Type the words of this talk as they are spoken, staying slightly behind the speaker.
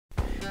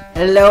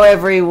Hello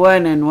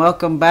everyone and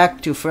welcome back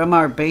to From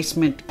Our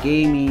Basement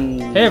Gaming.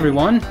 Hey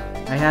everyone.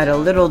 I had a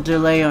little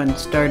delay on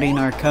starting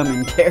our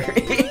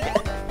commentary.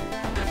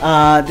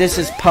 This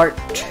is part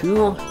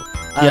 2 of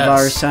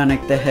our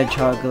Sonic the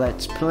Hedgehog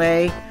Let's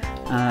Play.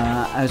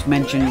 As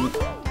mentioned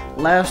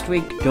last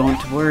week,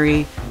 don't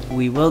worry,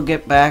 we will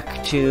get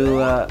back to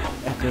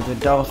Echo the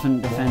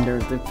Dolphin, Defender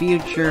of the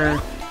Future.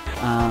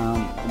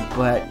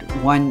 But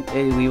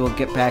we will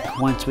get back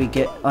once we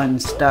get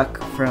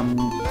unstuck from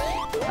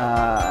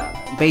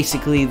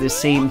basically the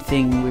same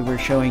thing we were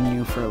showing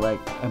you for like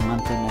a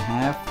month and a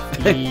half.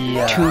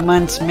 Yeah. 2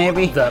 months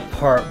maybe. That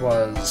part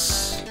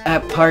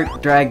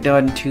dragged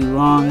on too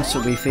long,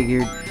 so we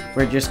figured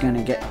we're just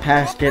gonna get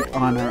past it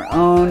on our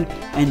own,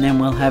 and then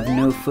we'll have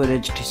new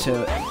footage to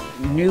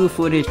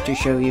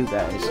show you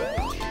guys. Yeah.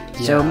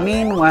 So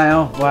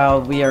meanwhile,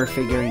 while we are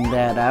figuring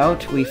that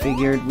out, we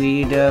figured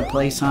we'd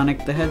play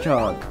Sonic the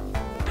Hedgehog.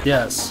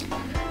 Yes.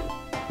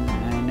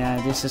 And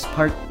this is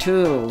part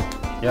 2.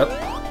 Yep.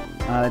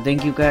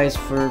 Thank you guys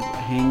for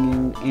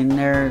hanging in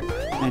there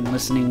and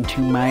listening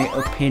to my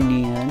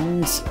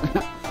opinions.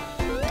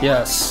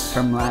 Yes.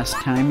 From last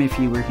time, if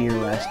you were here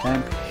last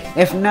time.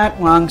 If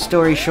not, long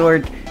story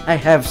short, I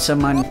have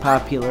some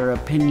unpopular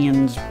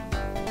opinions.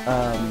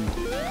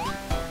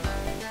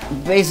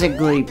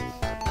 Basically,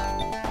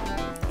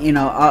 you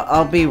know,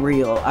 I'll be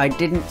real. I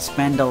didn't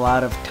spend a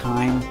lot of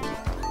time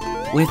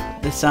with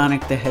the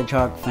Sonic the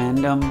Hedgehog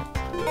fandom.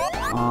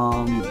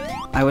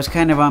 I was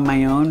kind of on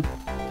my own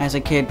as a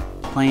kid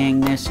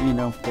playing this. You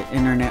know, the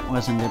internet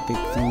wasn't a big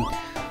thing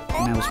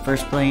when I was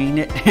first playing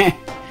it.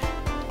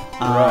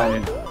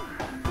 Right.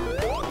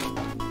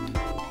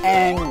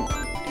 And,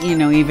 you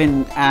know,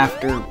 even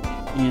after,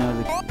 you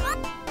know,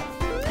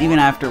 even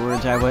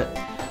afterwards, I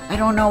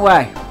don't know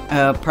why.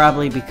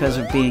 Probably because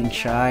of being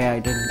shy, I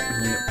didn't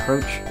really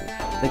approach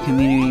the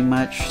community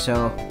much,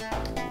 so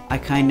I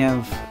kind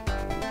of,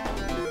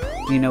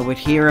 you know, would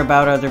hear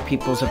about other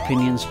people's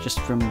opinions just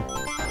from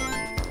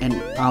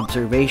an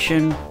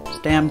observation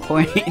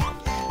standpoint.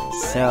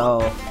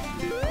 So,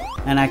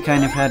 and I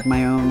kind of had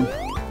my own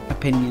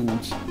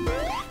opinions,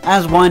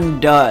 as one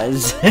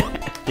does.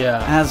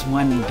 Yeah. As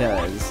one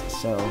does,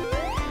 so,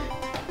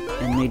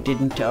 and they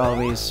didn't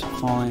always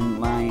fall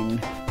in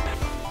line.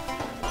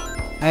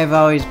 I have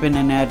always been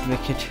an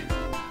advocate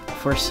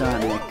for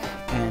Sonic,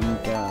 and,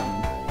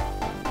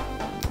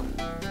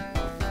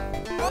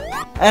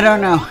 I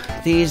don't know,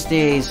 these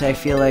days I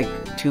feel like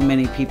too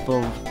many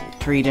people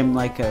treat him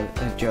like a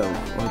joke,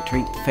 or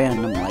treat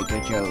fandom like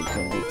a joke,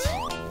 and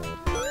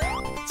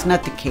it's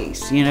not the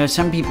case. You know,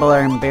 some people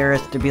are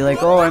embarrassed to be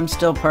like, oh, I'm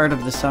still part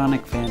of the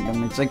Sonic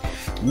fandom. It's like,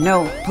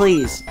 no,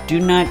 please, do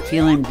not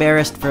feel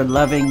embarrassed for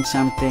loving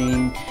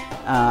something,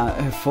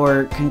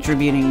 for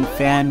contributing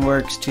fan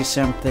works to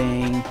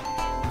something,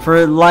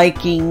 for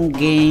liking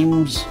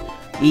games,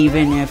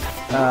 even if,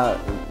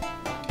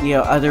 you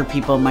know, other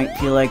people might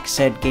feel like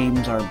said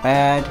games are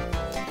bad.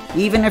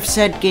 Even if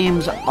said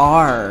games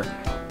are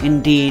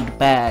indeed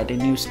bad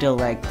and you still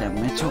like them,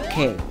 it's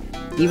okay.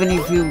 Even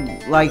if you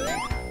like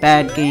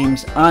bad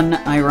games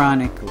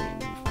unironically,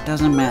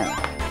 doesn't matter.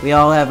 We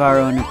all have our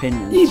own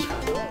opinions.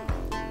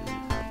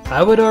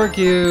 I would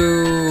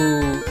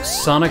argue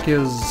Sonic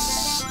is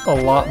a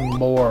lot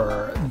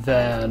more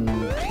than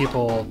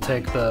people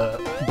take the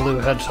Blue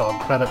Hedgehog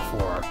credit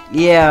for.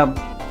 Yeah,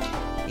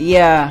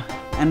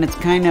 and it's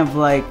kind of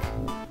like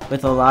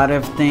with a lot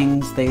of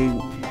things, they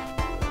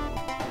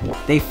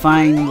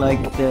find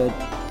like the,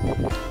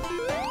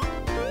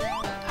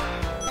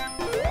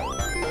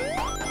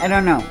 I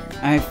don't know,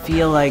 I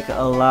feel like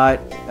a lot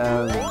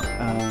of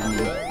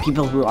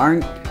people who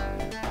aren't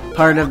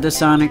part of the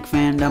Sonic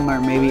fandom, or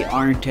maybe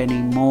aren't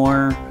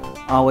anymore,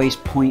 always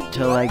point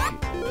to like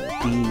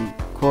the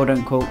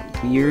quote-unquote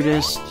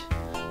weirdest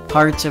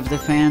parts of the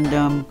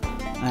fandom,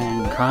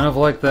 and kind of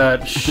like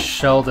that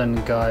Sheldon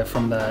guy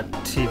from that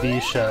TV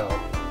show.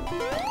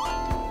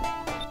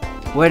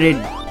 What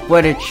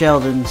did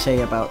Sheldon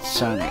say about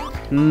Sonic?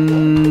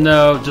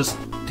 No, just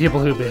people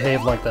who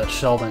behave like that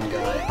Sheldon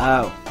guy.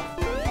 Oh,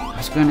 I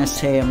was gonna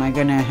say, am I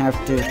gonna have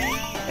to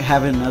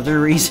have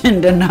another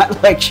reason to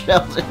not like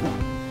Sheldon?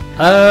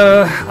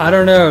 I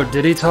don't know.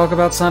 Did he talk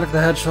about Sonic the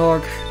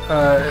Hedgehog?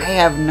 I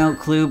have no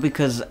clue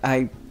because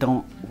I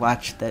don't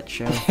watch that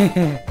show.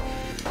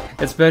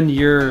 It's been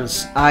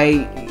years.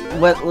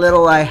 What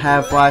little I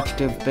have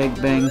watched of Big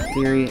Bang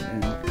Theory,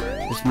 and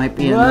this might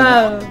be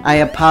another. I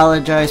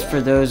apologize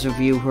for those of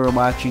you who are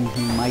watching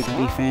who might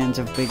be fans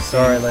of Big Bang Theory.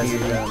 Sorry, lazy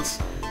fans.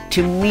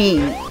 To me,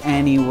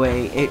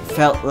 anyway, it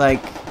felt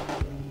like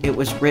it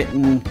was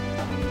written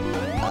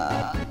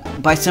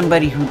by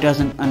somebody who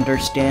doesn't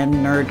understand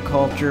nerd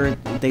culture.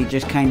 They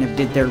just kind of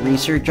did their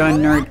research on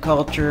nerd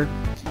culture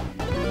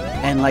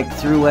and like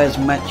threw as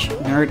much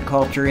nerd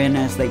culture in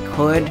as they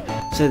could,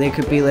 so they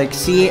could be like,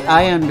 see,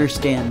 I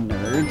understand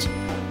nerds.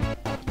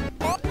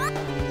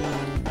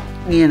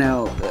 You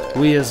know.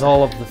 We is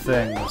all of the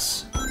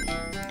things.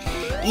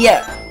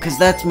 Yeah, because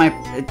that's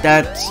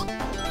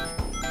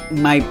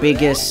my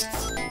biggest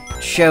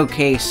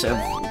showcase of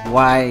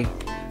why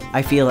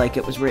I feel like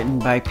it was written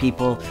by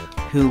people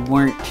who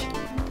weren't,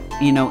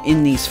 you know,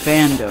 in these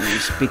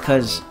fandoms,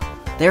 because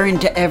they're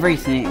into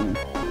everything.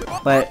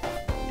 But,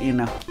 you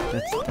know,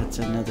 that's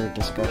another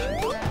discussion.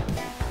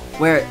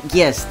 Where,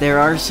 yes, there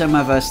are some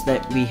of us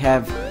that we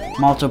have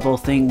multiple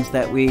things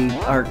that we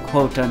are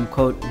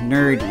quote-unquote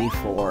nerdy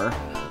for.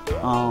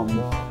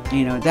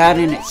 You know, that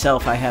in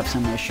itself I have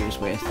some issues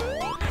with.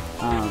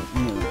 You know,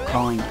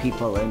 calling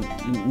people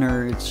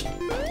nerds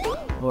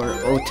or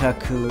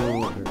otaku,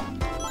 or,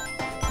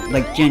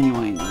 like,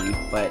 genuinely,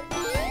 but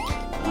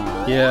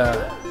yeah.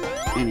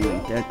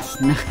 Anyway, that's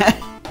not...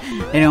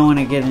 I don't want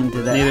to get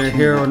into that. Neither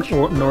here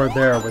nor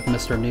there with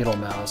Mr. Needle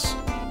Mouse.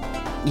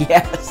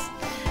 Yes.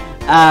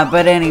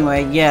 But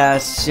anyway, yeah,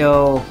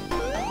 so...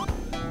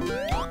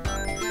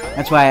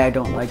 That's why I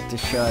don't like the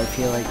show. I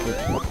feel like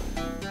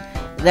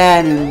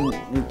that and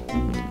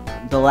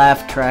the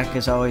laugh track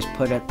is always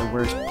put at the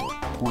worst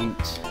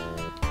points.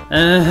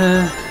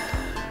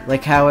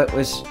 Like how it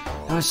was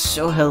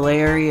so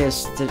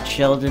hilarious that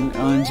Sheldon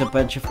owns a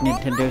bunch of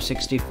Nintendo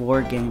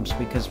 64 games,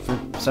 because for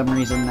some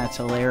reason that's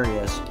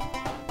hilarious.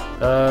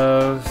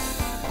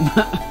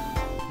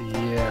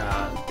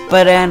 Yeah.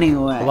 But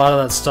anyway. A lot of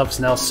that stuff's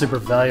now super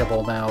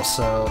valuable now,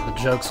 so the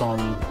joke's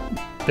on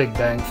Big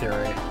Bang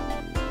Theory.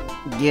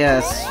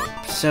 Yes.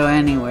 So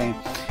anyway,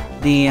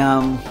 the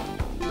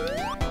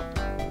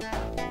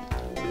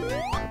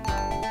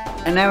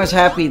and I was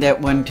happy that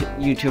one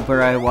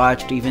YouTuber I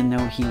watched, even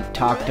though he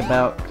talked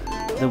about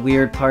the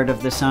weird part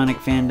of the Sonic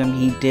fandom,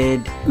 he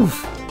did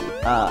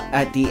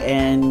at the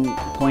end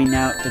point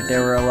out that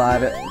there are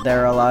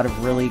a lot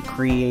of really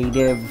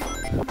creative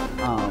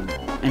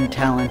and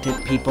talented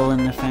people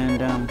in the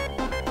fandom.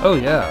 Oh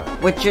yeah.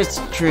 Which is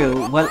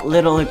true. What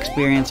little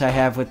experience I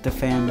have with the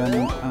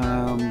fandom,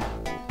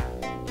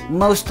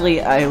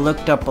 mostly I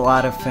looked up a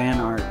lot of fan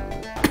art.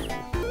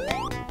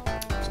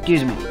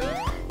 Excuse me.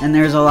 And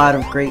there's a lot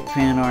of great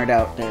fan art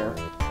out there.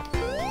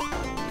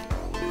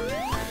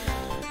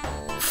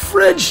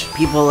 Fridge!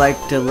 People like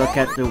to look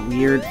at the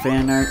weird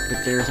fan art,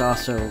 but there's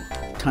also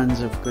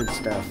tons of good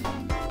stuff.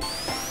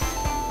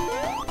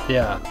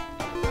 Yeah.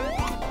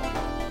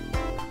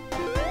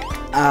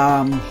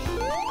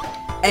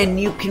 And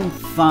you can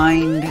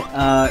find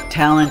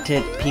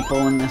talented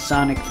people in the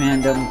Sonic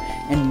fandom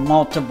in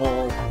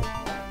multiple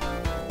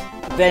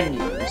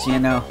venues, you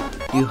know.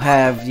 You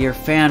have your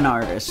fan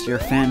artists, your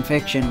fan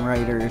fiction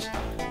writers,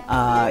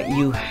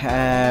 you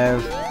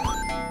have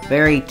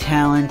very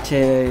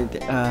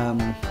talented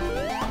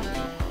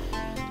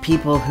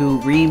people who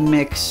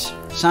remix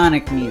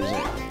Sonic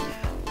music.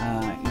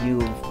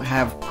 You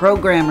have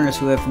programmers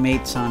who have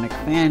made Sonic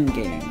fan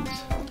games.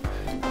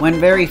 One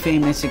very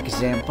famous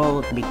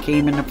example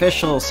became an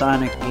official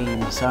Sonic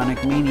game,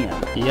 Sonic Mania.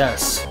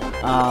 Yes.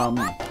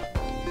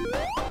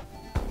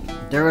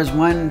 There was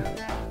one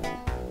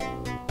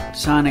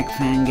Sonic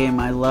fan game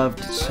I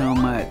loved so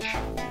much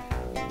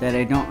that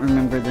I don't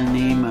remember the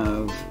name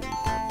of.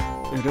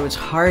 It was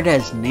hard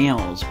as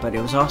nails, but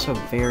it was also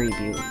very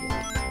beautiful.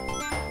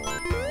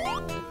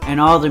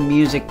 And all the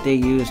music they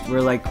used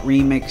were like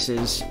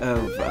remixes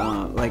of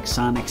like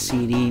Sonic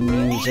CD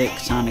music,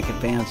 Sonic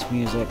Advance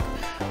music.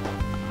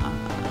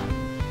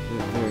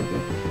 Very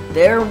good.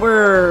 There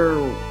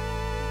were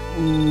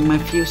a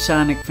few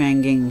Sonic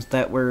fan games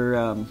that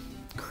were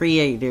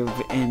creative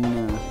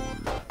in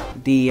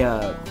the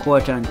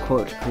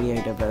quote-unquote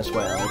creative as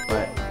well,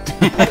 but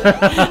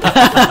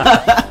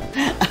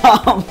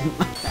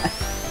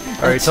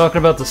Are you talking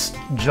about the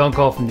junk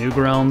off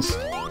Newgrounds?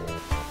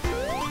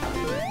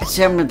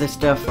 Some of the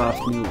stuff off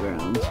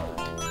Newgrounds.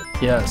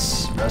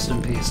 Yes, rest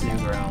in peace,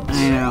 Newgrounds.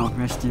 I know,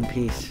 rest in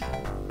peace.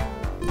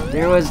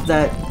 There was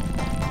that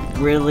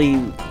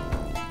really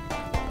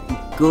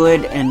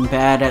good and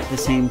bad at the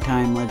same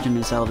time Legend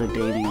of Zelda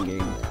dating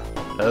game.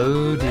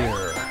 Oh dear.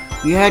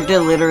 You had to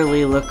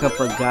literally look up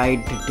a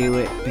guide to do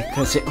it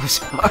because it was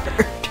hard.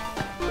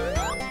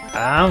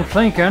 I'm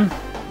thinking.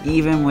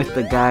 Even with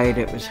the guide,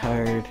 it was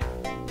hard.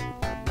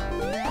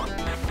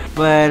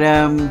 But,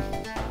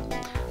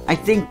 I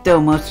think,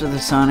 though, most of the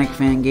Sonic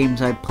fan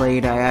games I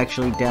played, I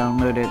actually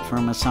downloaded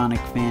from a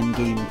Sonic fan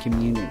game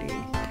community.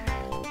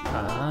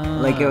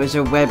 Like, it was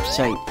a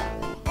website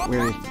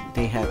where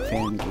they had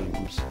fan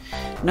games.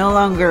 No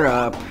longer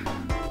up.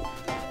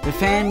 The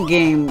fan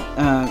game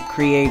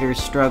creators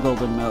struggle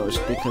the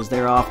most because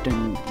they're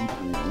often,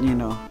 you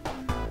know...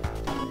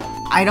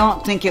 I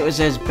don't think it was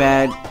as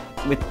bad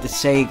with the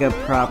Sega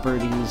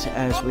properties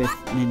as with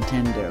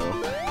Nintendo.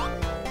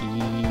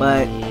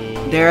 But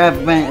there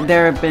have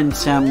been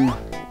some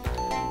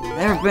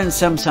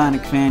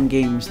Sonic fan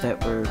games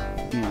that were,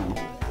 you know,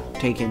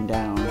 taken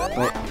down.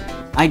 But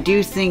I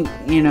do think,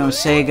 you know,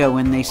 Sega,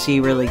 when they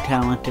see really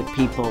talented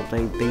people,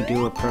 they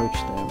do approach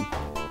them.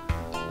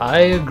 I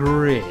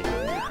agree.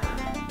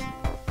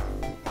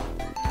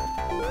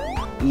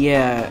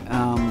 Yeah,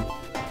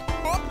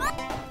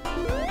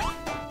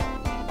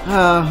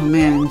 oh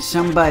man,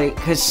 somebody, you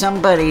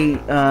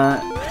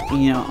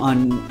know,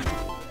 on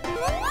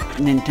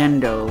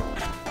Nintendo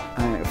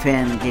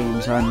fan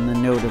games, on the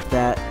note of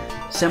that,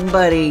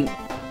 somebody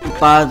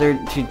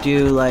bothered to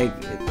do, like,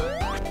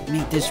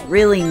 make this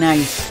really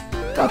nice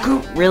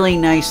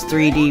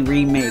 3D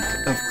remake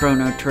of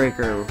Chrono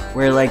Trigger,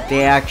 where, like,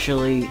 they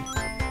actually...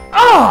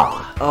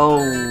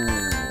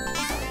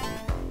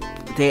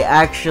 They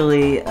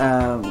actually,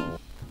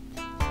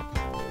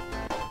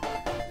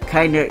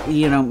 kind of,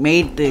 you know,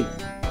 made the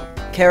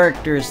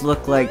characters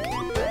look like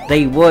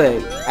they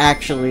would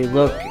actually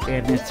look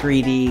in a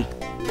 3D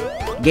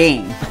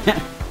game.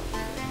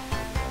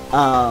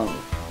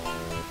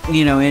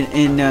 You know,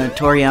 in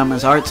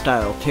Toriyama's art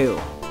style, too.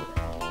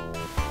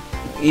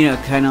 You know,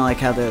 kind of like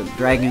how the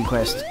Dragon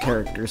Quest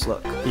characters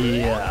look.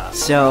 Yeah.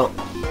 So,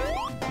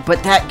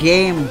 but that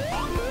game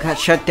got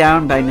shut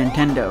down by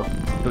Nintendo.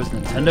 It was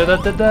Nintendo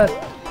that did that?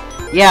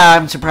 Yeah,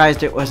 I'm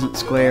surprised it wasn't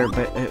Square,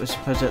 but it was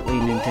supposedly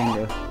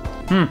Nintendo.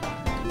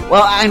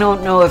 Well, I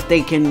don't know if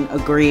they can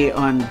agree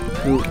on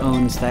who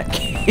owns that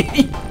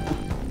game.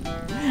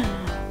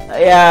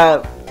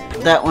 Yeah,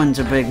 that one's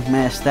a big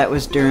mess. That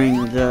was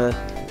during the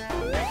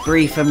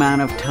brief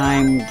amount of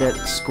time that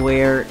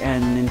Square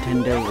and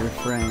Nintendo were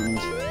friends.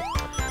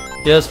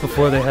 Yes,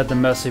 before they had the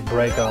messy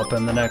breakup,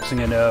 and the next thing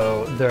you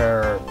know,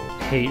 they're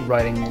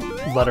writing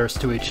letters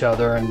to each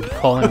other and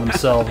calling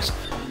themselves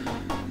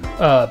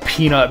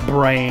Peanut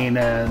Brain,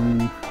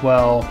 and,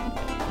 well,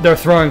 they're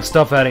throwing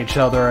stuff at each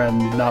other and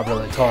not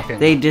really talking.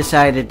 They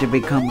decided to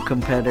become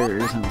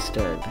competitors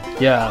instead.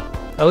 Yeah,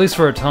 at least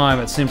for a time,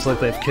 it seems like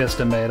they've kissed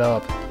and made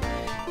up.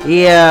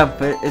 Yeah,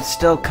 but it's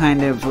still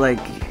kind of like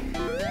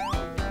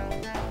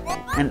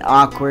an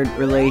awkward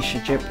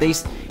relationship. They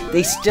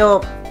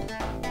still,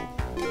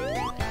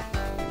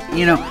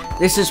 you know,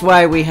 this is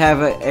why we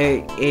have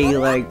a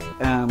like,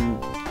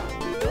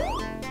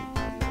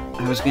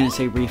 I was gonna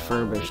say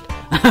refurbished,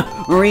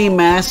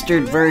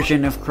 remastered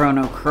version of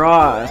Chrono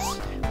Cross,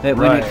 but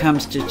when it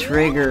comes to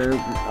Trigger,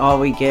 all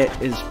we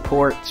get is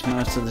ports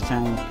most of the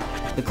time.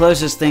 The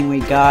closest thing we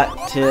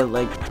got to,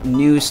 like,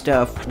 new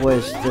stuff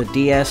was the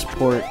DS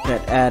port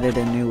that added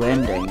a new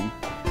ending.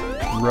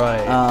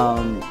 Right.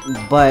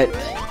 But,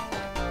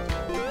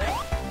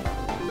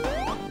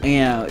 you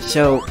know,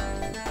 so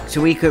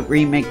we could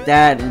remake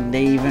that, and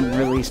they even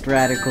released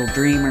Radical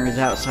Dreamers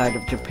outside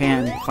of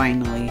Japan,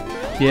 finally.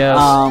 Yes.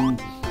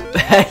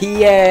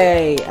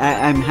 Yay!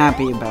 I'm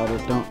happy about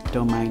it,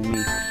 don't mind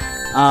me.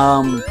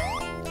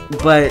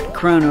 But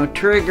Chrono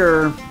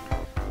Trigger,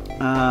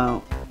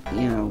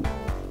 you know,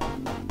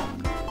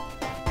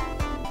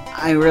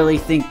 I really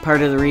think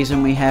part of the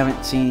reason we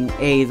haven't seen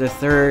the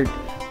third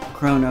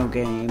Chrono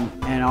game,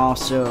 and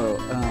also,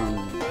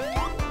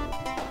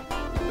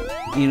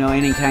 you know,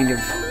 any kind of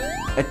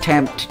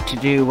attempt to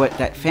do what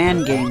that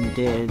fan game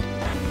did,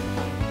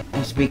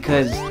 is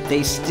because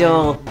they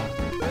still,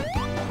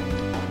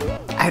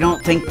 I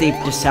don't think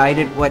they've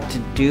decided what to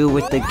do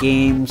with the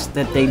games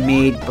that they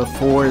made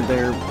before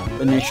their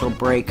initial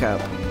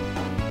breakup.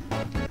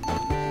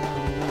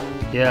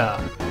 Yeah.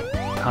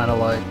 Kind of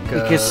like...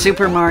 because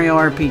Super Mario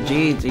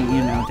RPG, you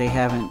know, they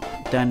haven't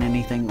done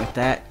anything with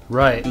that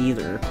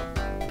either.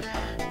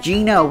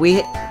 Gino,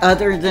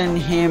 other than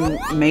him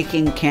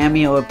making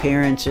cameo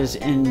appearances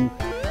in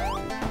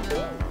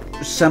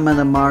some of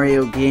the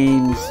Mario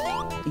games,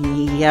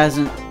 he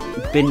hasn't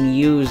been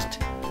used.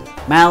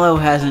 Mallow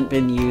hasn't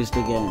been used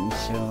again,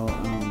 so,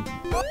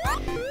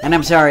 and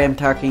I'm sorry I'm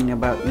talking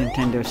about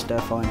Nintendo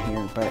stuff on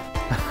here, but,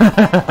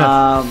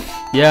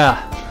 yeah.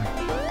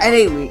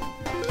 Anyway,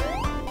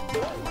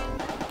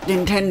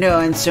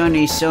 Nintendo and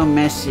Sony so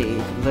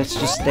messy. Let's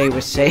just stay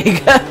with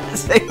Sega.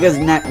 Sega's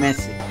not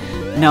messy.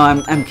 No,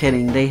 I'm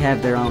kidding. They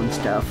have their own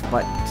stuff,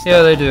 but...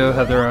 Yeah, they do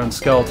have their own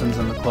skeletons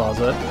in the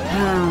closet.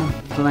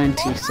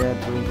 Plenty,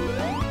 sadly.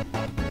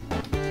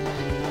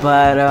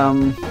 But,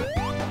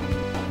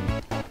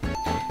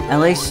 at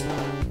least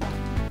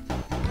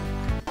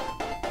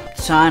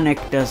Sonic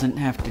doesn't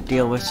have to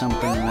deal with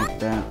something like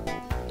that.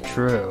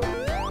 True.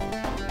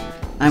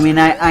 I mean,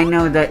 I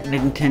know that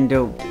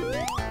Nintendo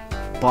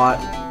bought...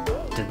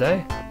 Did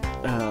they?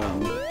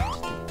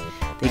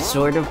 They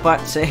sort of bought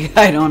Sega.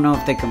 I don't know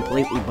if they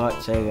completely bought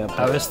Sega. But...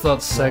 I always thought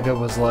Sega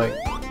was like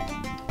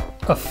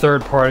a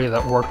third party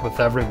that worked with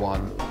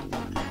everyone.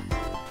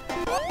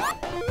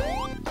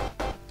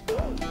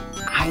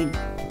 I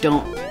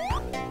don't...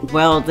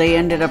 Well, they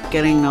ended up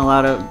getting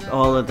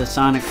all of the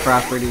Sonic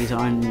properties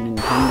on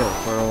Nintendo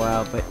for a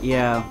while, but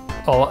yeah.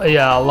 Oh,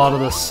 yeah, a lot of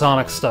the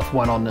Sonic stuff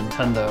went on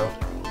Nintendo.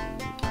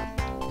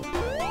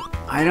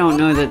 I don't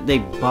know that they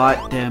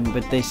bought them,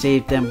 but they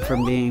saved them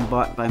from being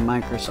bought by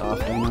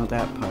Microsoft. I know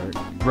that part.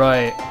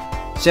 Right.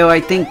 So I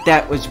think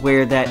that was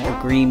where that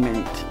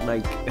agreement,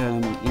 like,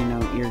 you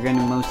know, you're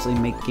gonna mostly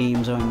make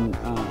games on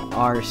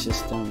our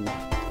system,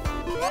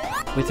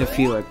 with a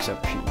few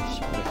exceptions.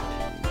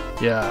 But...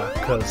 Yeah,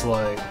 because,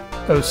 like,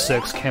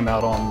 06 came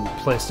out on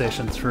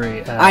PlayStation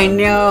 3. And... I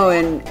know,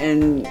 and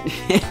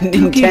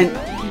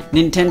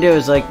Nintendo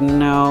is like,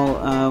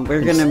 no,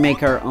 we're gonna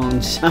make our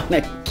own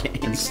Sonic game.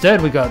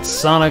 Instead, we got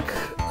Sonic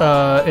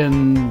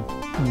in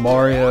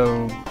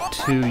Mario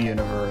 2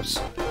 universe.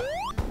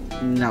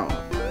 No.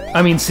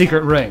 I mean,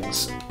 Secret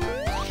Rings.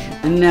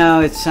 No,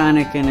 it's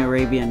Sonic and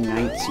Arabian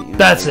Nights universe.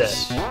 That's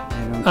it.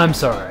 I'm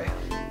sorry.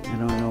 I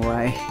don't know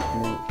why.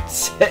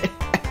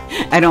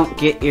 I don't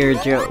get your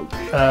joke.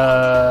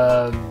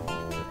 The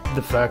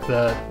fact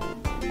that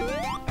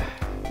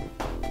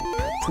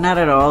it's not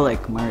at all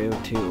like Mario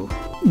 2.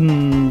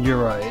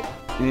 You're right.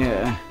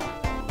 Yeah.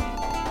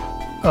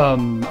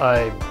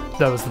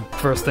 That was the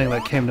first thing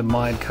that came to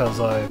mind because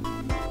I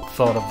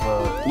thought of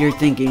You're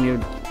thinking of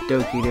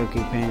Doki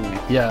Doki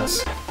Panic.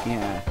 Yes.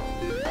 Yeah.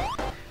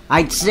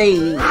 I'd say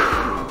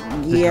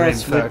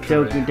yes with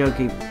Doki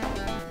Doki.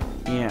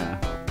 Yeah.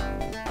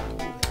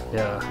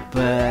 Yeah.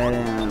 But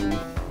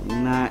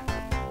not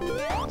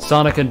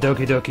Sonic and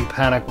Doki Doki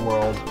Panic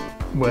World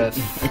with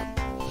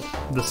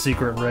the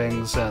secret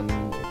rings and...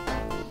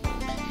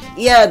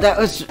 Yeah, that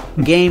was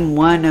game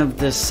 1 of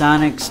the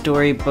Sonic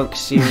Storybook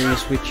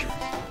series, which,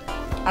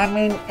 I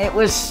mean, it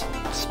was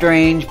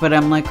strange, but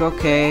I'm like,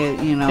 okay,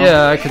 you know,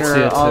 yeah, I could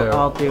see it too.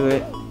 I'll do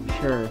it,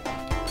 sure.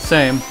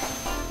 Same.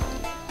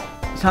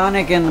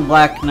 Sonic and the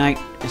Black Knight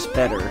is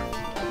better.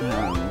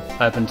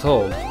 I've been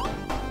told.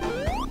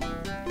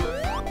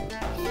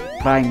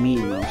 By me,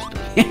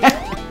 mostly.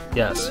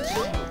 Yes.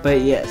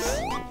 But yes.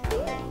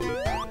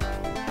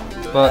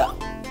 But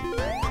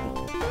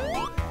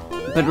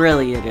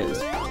really it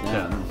is.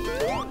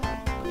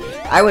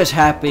 I was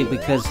happy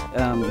because,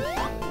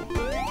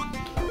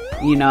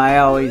 you know, I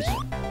always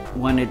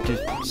wanted to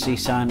see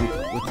Sonic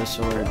with a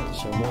sword,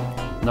 so...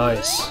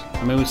 Nice.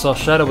 I mean, we saw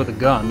Shadow with a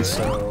gun,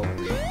 so...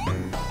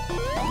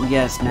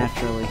 Yes,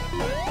 naturally.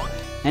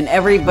 And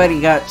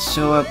everybody got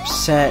so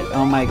upset,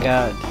 oh my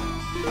god.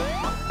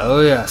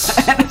 Oh yes,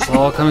 it's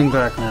all coming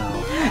back now.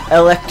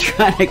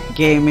 Electronic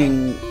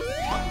gaming,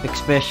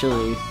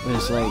 especially,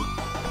 was like...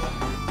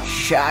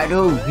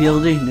 Shadow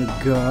wielding a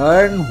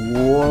gun?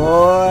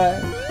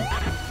 What?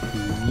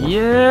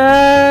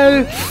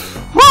 Yeah!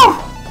 Woo!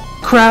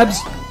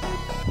 Crabs!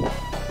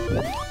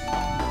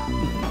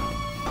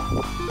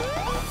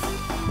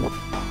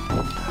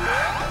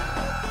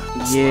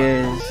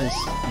 Yeah, this is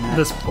not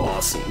this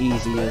boss. the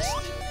easiest.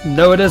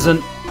 No, it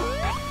isn't.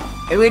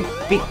 It would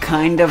be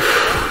kind of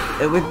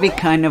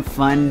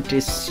fun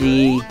to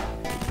see.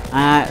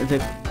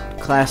 The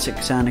classic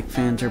Sonic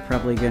fans are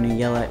probably going to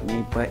yell at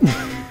me, but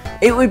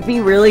it would be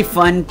really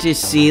fun to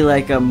see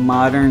like a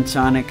modern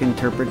Sonic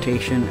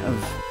interpretation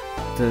of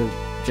the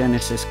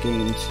Genesis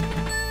games.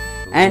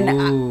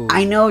 And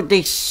I know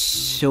they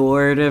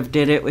sort of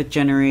did it with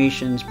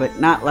Generations, but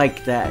not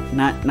like that.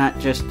 Not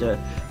just a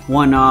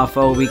one-off,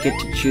 oh, we get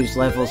to choose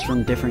levels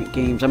from different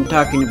games. I'm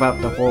talking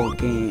about the whole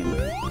game.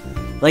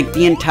 Like,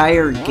 the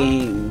entire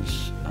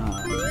games.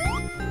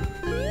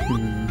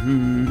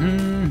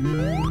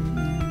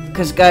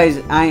 Because, guys,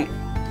 I,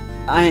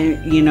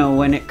 you know,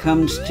 when it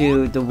comes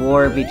to the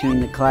war between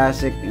the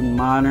classic and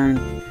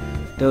modern,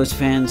 those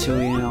fans who,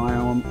 you know, are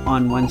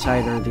on one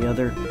side or the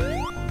other,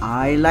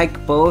 I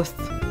like both.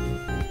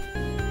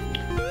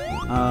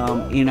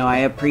 You know, I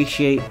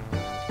appreciate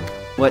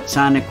what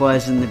Sonic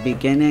was in the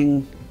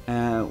beginning,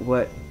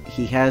 what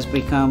he has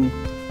become,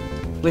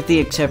 with the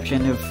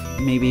exception of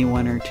maybe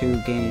 1 or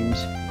 2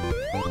 games.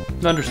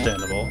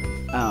 Understandable.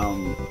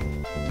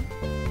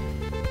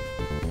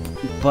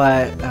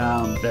 But,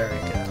 there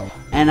you go.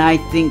 and I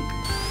think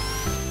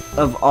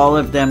of all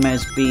of them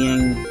as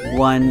being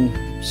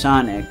one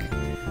Sonic.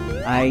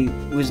 I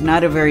was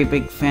not a very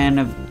big fan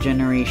of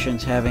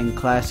Generations having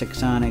classic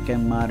Sonic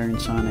and modern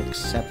Sonic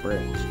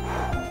separate.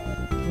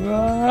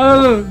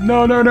 No.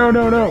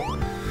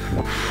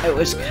 It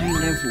was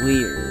kind of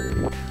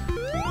weird.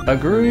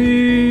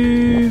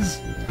 Agrees.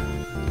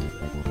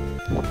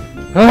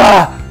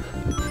 Ah!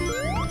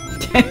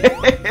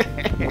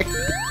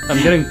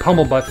 I'm getting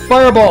pummeled by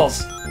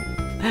fireballs.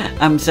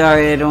 I'm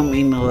sorry, I don't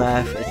mean to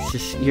laugh. It's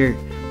just you're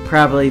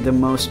probably the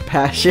most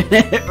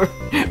passionate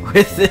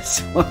with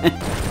this one.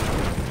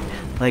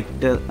 Like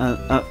the,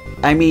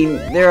 I mean,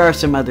 there are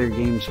some other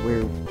games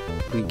where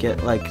we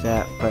get like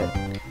that, but.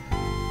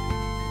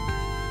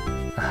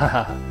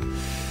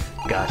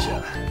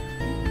 Gotcha.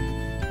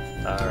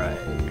 Alright.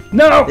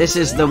 No! This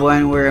is the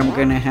one where I'm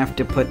gonna have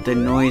to put the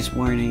noise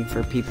warning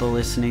for people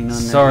listening on their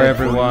Sorry,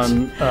 headphones.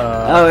 everyone.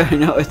 Oh,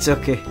 no, it's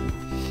okay.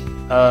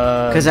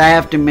 Because I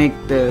have to make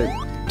the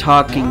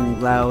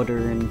talking louder,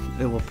 and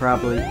it will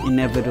probably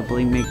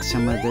inevitably make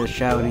some of the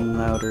shouting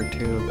louder,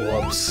 too.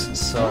 Whoops.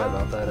 Sorry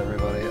about that,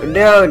 everybody.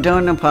 No,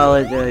 don't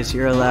apologize.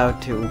 You're allowed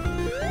to.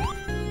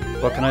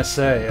 What can I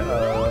say?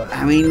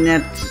 I mean,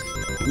 that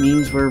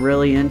means we're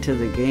really into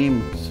the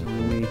game. So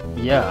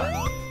yeah.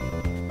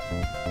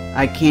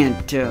 I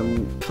can't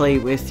play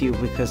with you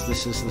because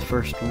this is the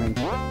first one.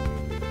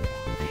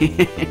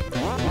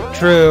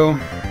 True.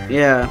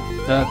 Yeah.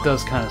 That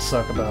does kind of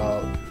suck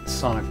about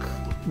Sonic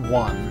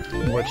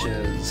 1, which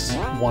is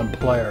 1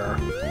 player.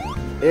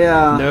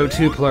 Yeah. No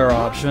 2-player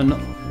option.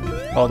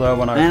 Although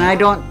when And I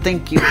don't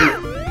think you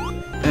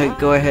can...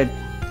 go ahead.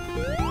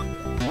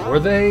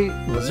 Was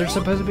there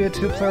supposed to be a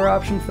 2-player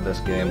option for this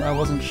game? I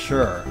wasn't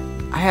sure.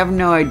 I have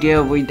no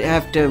idea. We'd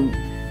have to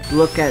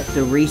look at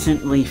the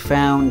recently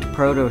found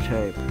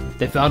prototype.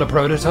 They found a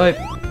prototype?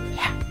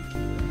 Yeah.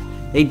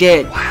 They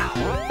did.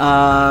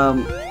 Wow.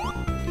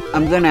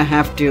 I'm gonna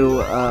have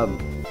to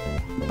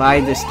buy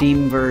the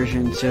Steam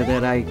version so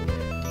that I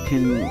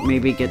can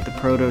maybe get the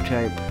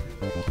prototype.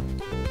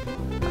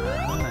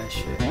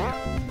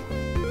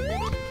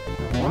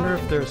 I wonder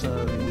if there's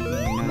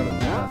another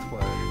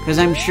pathway. Because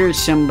I'm sure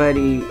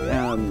somebody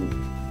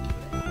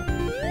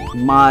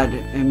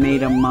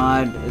made a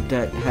mod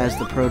that has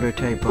the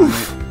prototype on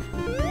it.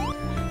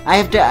 I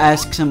have to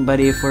ask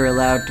somebody if we're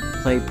allowed to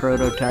play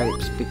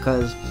prototypes,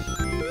 because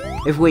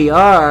if we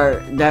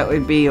are, that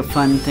would be a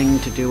fun thing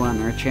to do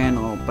on our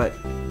channel, but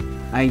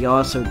I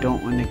also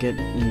don't want to get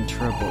in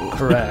trouble.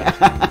 Correct.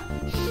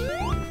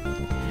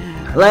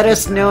 Let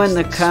us know in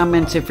the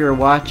comments if you're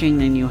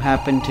watching and you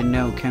happen to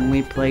know. Can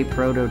we play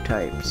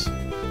prototypes?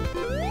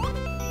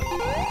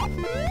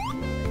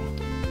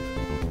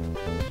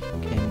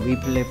 Can we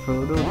play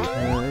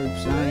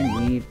prototypes? I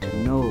need to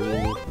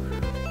know.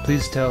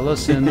 Please tell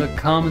us in the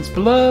comments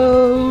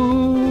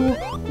below.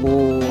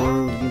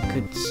 Or you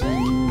could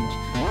send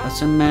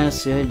us a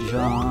message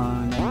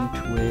on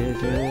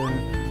Twitter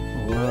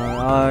or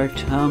our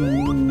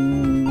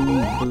Tumblr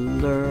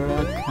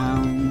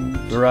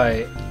account.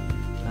 Right.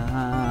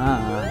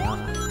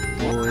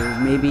 Or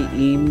maybe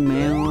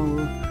email.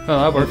 Oh,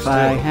 that works if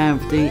I too.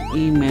 have the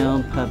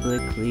email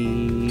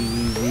publicly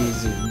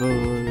visible,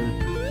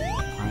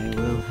 I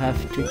will have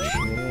to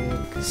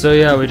check. So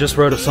yeah, we just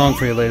wrote a song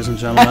for you, ladies and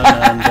gentlemen,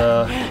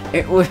 and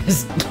It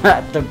was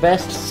not the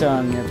best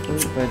song ever,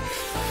 but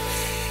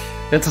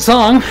it's a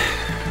song.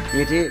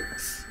 it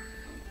is.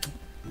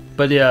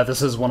 But yeah,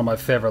 this is one of my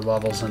favorite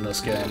levels in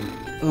this game.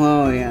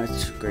 Oh yeah,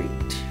 it's great.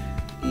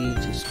 It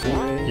is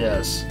great.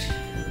 Yes.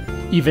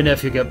 Even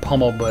if you get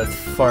pummeled with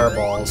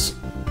fireballs.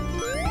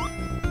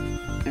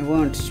 I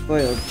won't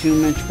spoil too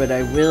much, but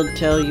I will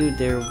tell you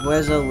there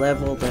was a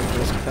level that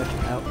was cut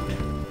out.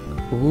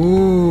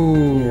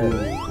 Ooh.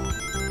 Yeah.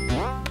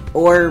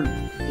 Or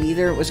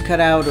either it was cut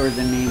out or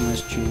the name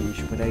was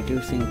changed, but I do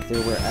think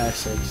there were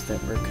assets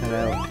that were cut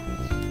out.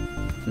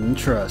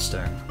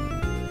 Interesting.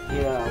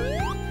 Yeah.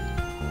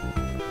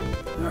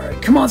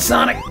 Alright, come on,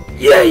 Sonic!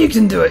 Yeah, you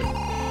can do it!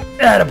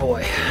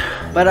 Attaboy.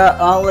 But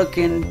I'll look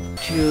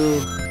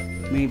into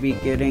maybe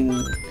getting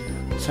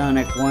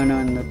Sonic 1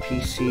 on the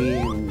PC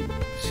and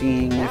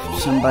seeing if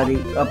somebody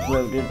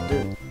uploaded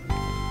the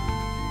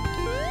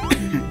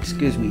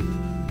excuse me,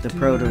 the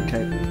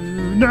prototype.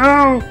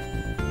 No!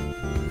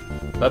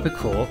 That'd be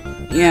cool.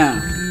 Yeah.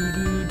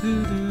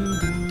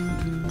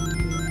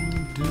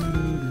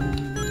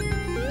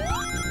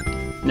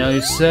 Now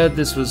you said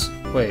this was...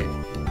 Wait.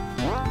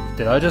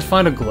 Did I just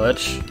find a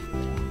glitch?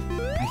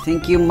 I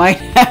think you might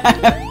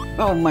have.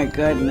 Oh my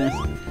goodness.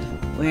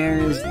 Where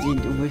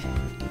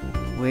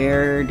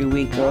do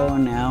we go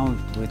now?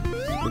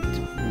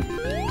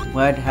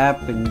 What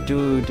happened,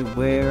 dude?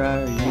 Where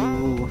are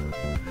you?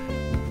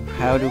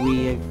 How do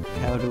we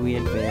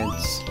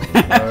advance?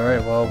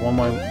 Alright, well, one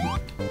more...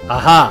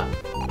 Aha!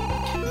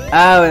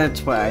 Oh,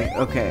 that's why.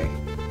 Okay.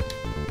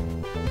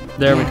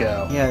 There we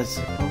go. Yes.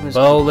 What was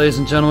Well, ladies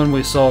and gentlemen,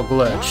 we saw a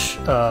glitch.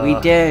 we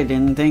did,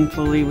 and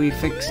thankfully we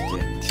fixed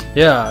it.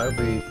 Yeah,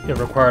 it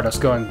required us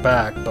going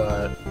back,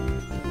 but...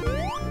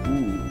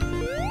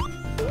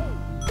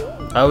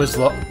 I always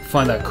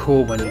find that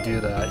cool when you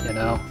do that, you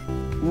know?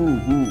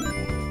 Mm-hmm.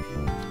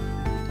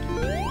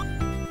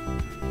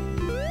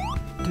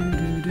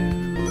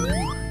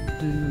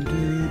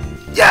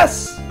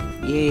 Yes!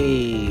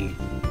 Yay.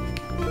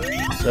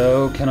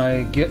 So, can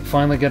I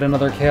finally get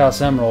another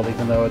Chaos Emerald,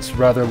 even though it's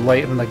rather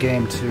late in the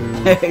game to...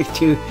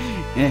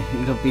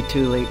 It'll be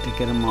too late to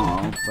get them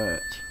all,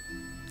 but...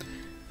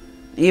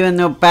 Even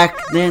though back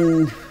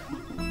then,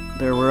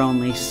 there were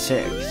only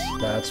 6.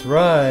 That's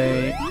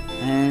right.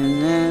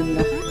 And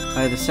then,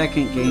 by the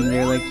second game,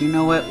 they're like, you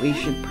know what, we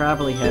should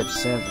probably have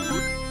 7.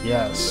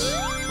 Yes.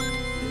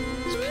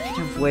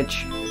 Speaking of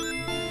which...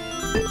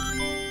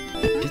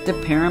 Did the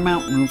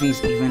Paramount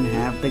movies even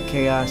have the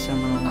Chaos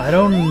Emerald? I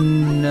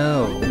don't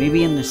know.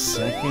 Maybe in the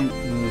second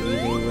movie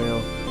they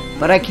will.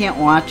 But I can't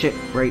watch it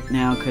right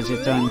now because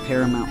it's on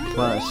Paramount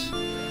Plus.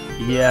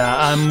 Yeah,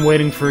 I'm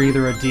waiting for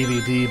either a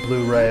DVD,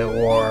 Blu-ray,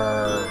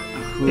 or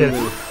if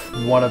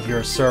one of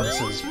your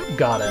services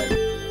got it.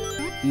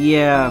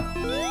 Yeah.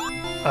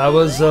 I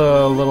was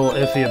a little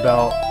iffy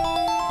about...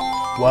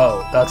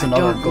 Whoa, that's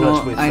another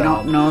glitch we found. I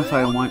don't know if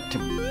I want to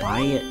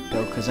buy it,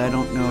 though, because I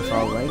don't know if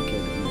I'll like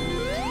it.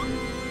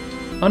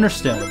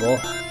 Understandable.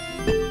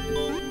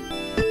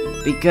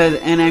 Because,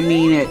 and I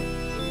mean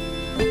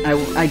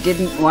I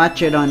didn't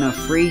watch it on a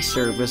free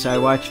service, I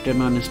watched it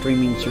on a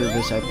streaming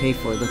service I pay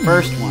for, the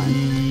first one.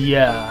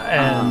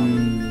 Yeah,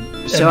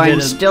 and... so I'm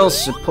still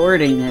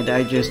supporting it,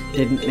 I just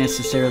didn't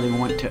necessarily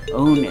want to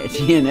own it,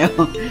 you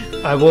know?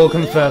 I will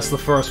confess the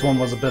first one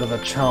was a bit of a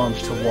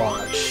challenge to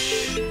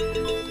watch.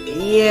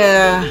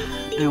 Yeah,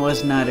 I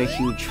was not a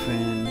huge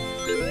fan.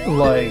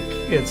 Like,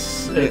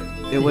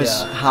 It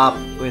was Hop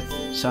with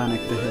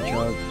Sonic the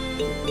Hedgehog.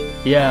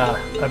 Yeah,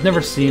 I've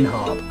never seen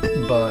Hop,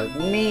 but...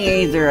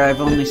 Me either,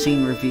 I've only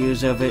seen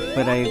reviews of it,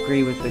 but I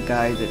agree with the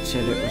guy that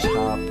said it was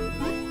Hop.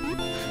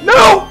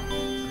 No!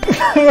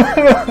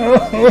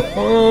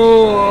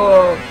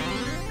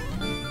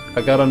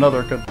 I got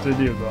another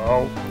continue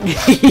though.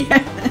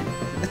 Yeah.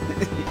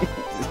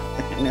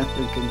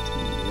 Another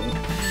continue.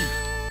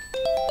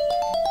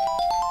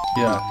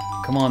 Yeah,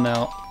 come on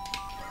now.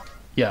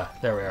 Yeah,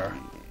 there we are.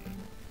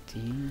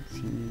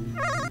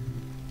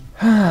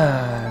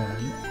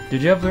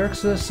 Did you have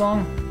lyrics to this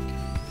song?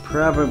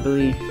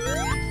 Probably.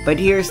 But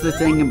here's the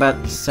thing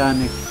about the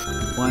Sonic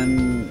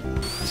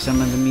 1,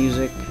 some of the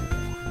music.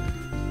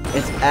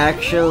 It's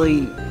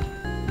actually...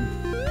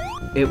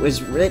 It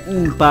was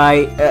written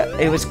by...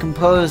 it was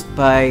composed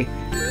by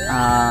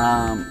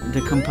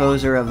the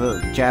composer of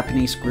a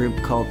Japanese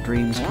group called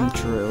Dreams Come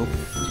True.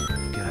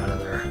 Get out of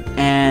there.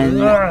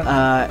 And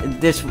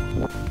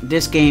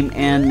this game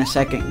and the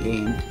second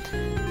game.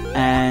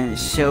 And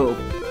so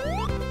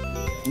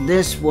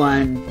this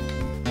one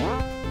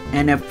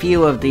and a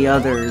few of the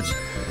others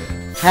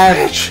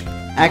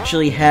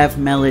actually have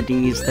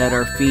melodies that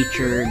are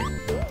featured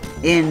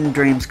in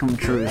Dreams Come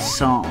True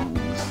songs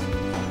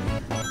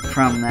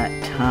from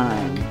that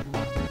time.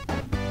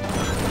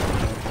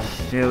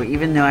 So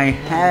even though I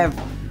have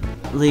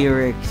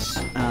lyrics,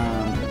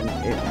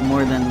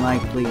 more than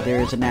likely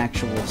there's an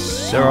actual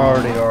song. There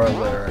already are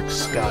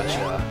lyrics,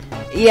 gotcha.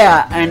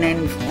 Yeah, and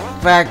in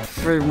fact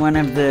for one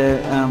of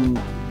the,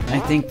 I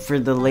think for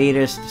the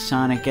latest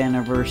Sonic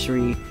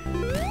anniversary,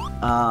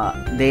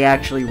 they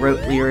actually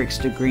wrote lyrics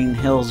to Green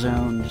Hill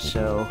Zone,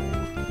 so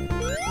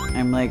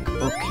I'm like,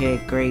 okay,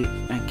 great,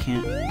 I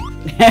can't...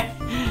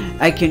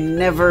 I can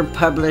never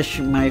publish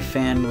my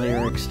fan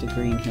lyrics to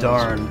Green Hill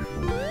Zone.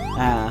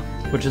 Darn.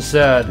 Which is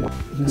sad,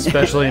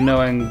 especially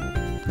knowing...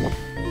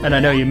 And I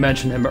know you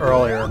mentioned him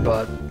earlier,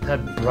 but that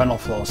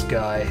Brentalfloss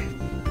guy...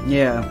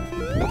 Yeah.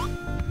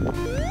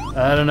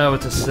 I don't know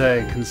what to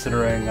say,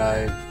 considering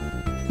I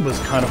was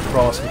kind of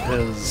cross with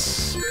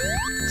his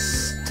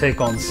take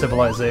on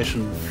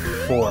Civilization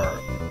 4.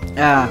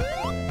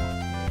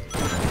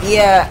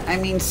 Yeah, I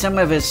mean, some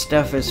of his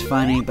stuff is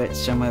funny, but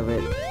some of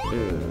it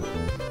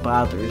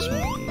bothers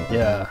me.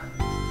 Yeah.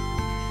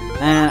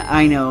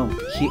 I know,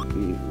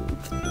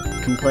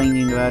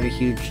 complaining about a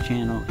huge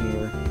channel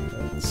here.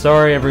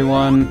 Sorry,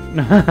 everyone.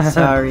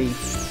 Sorry.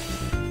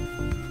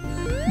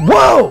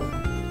 Whoa!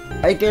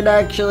 I did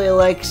actually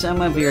like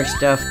some of your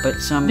stuff, but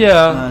some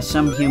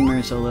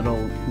humor's a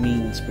little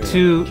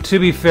mean-spirited. To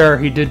be fair,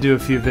 he did do a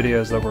few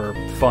videos that were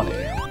funny.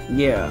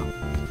 Yeah.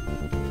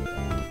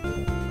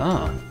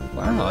 Oh,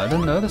 wow, I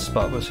didn't know this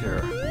spot was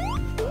here.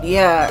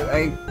 Yeah,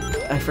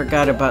 I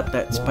forgot about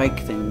that spike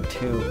thing,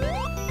 too.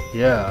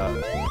 Yeah.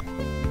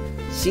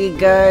 See,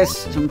 guys,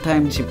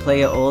 sometimes you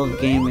play an old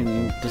game and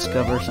you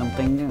discover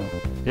something new.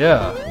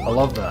 Yeah, I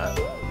love that.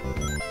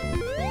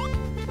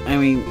 I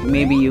mean,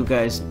 maybe you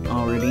guys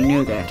already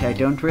knew that. I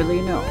don't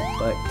really know,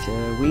 but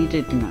we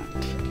did not.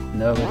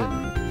 No, we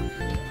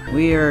didn't.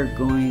 We are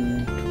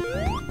going...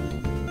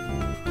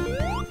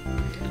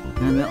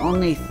 And the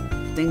only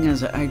thing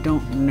is, I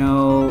don't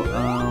know,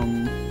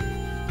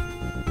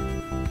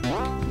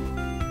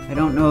 I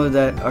don't know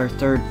that our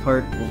third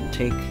part will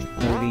take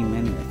 30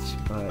 minutes,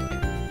 but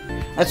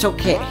that's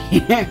okay.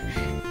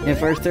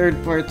 If our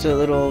third part's a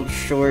little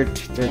short,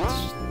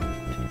 that's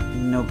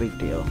no big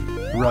deal.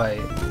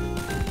 Right.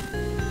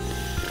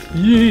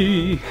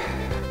 Yee!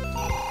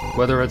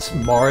 Whether it's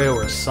Mario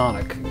or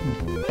Sonic,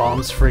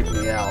 bombs freak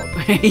me out.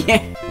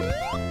 Yeah.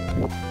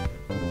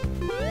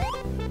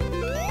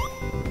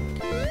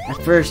 At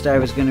first I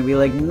was gonna be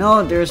like,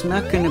 no, there's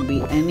not gonna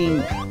be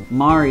any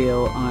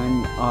Mario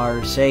on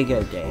our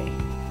Sega Day.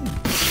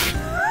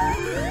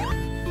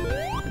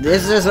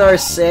 This is our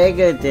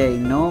Sega Day,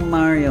 no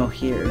Mario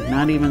here,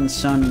 not even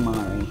Sun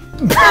Mari.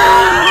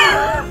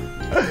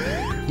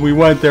 We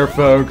went there,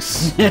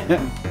 folks.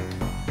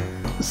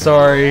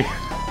 Sorry.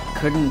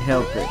 Couldn't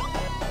help it.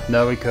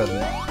 No, we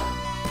couldn't.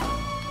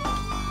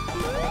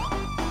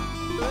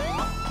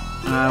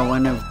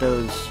 One of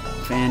those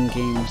fan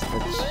games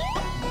that's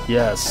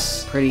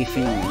Yes. pretty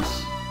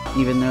famous.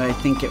 Even though I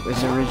think it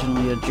was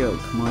originally a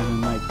joke, more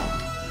than likely.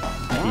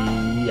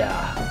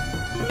 Yeah.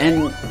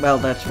 And, well,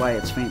 that's why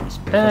it's famous.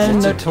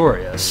 And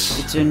notorious.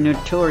 It's a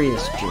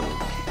notorious joke.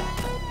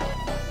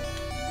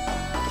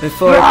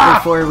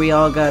 Before we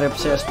all got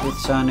obsessed with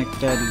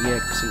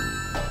Sonic.exe.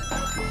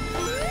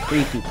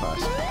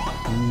 Creepypasta.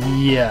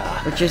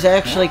 Yeah. Which is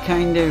actually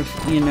kind of,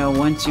 you know,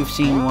 once you've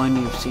seen one,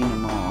 you've seen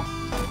them all.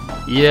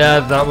 Yeah,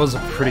 that was a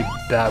pretty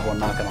bad one,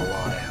 not gonna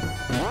lie.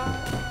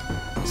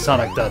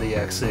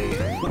 Sonic.exe.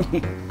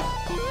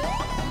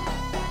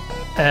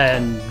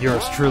 And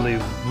yours truly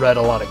read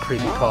a lot of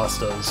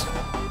creepypastas.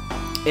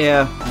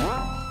 Yeah.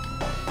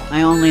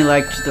 I only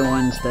liked the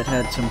ones that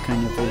had some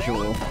kind of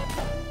visual.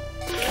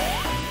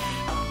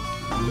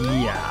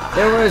 Yeah.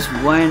 There was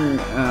one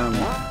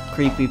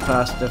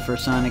creepypasta for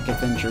Sonic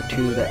Adventure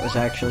 2 that was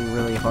actually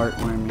really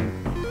heartwarming.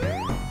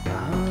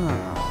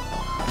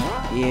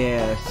 Ah.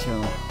 Yeah,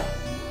 so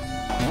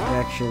it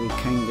actually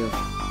kind of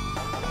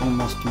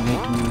almost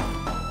made me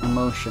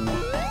emotional.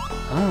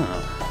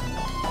 Ah.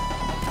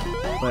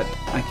 But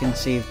I can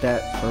save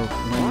that for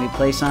when we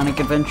play Sonic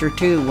Adventure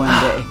 2 one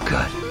day.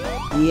 Good.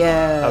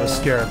 Yeah. I was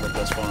scared with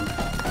this one.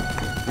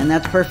 And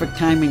that's perfect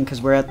timing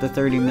because we're at the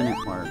 30-minute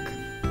mark.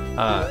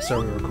 So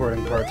are we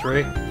recording part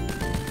 3?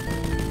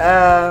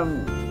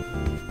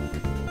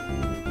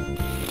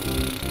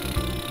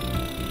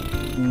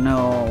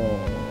 No.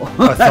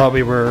 I thought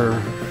we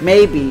were...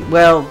 Maybe.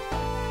 Well,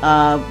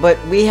 but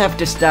we have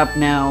to stop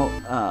now.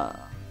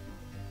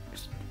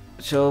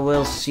 So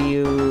we'll see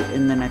you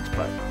in the next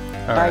part.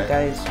 Bye, right.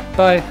 guys.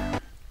 Bye.